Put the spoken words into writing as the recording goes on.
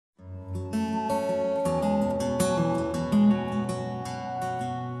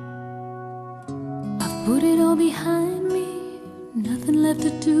Put it all behind me, nothing left to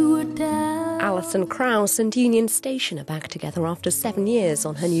do or die. Alison, Krauss and Union Station are back together after 7 years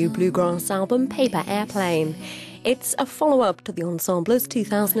on her new Bluegrass album, Paper Airplane. It's a follow-up to the ensemble's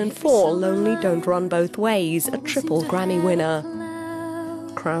 2004 Lonely Don't Run Both Ways, a triple Grammy winner.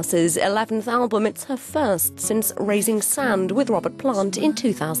 Krauss's 11th album, it's her first since Raising Sand with Robert Plant in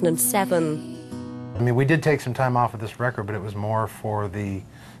 2007. I mean, we did take some time off of this record, but it was more for the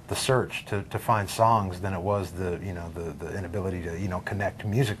search to find songs than it was the inability to connect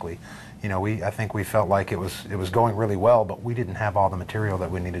musically. I think we felt like it was going really well, but we didn't have all the material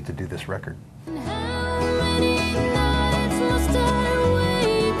that we needed to do this record.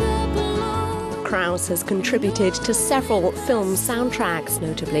 Krauss has contributed to several film soundtracks,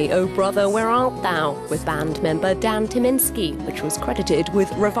 notably Oh Brother, Where Art Thou, with band member Dan Tyminski, which was credited with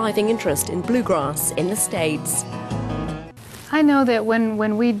reviving interest in bluegrass in the States. I know that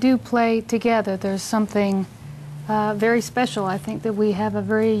when we do play together, there's something very special. I think that we have a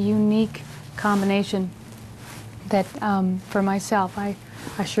very unique combination that, for myself, I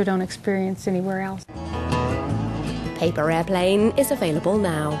sure don't experience anywhere else. Paper Airplane is available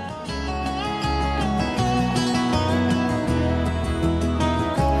now.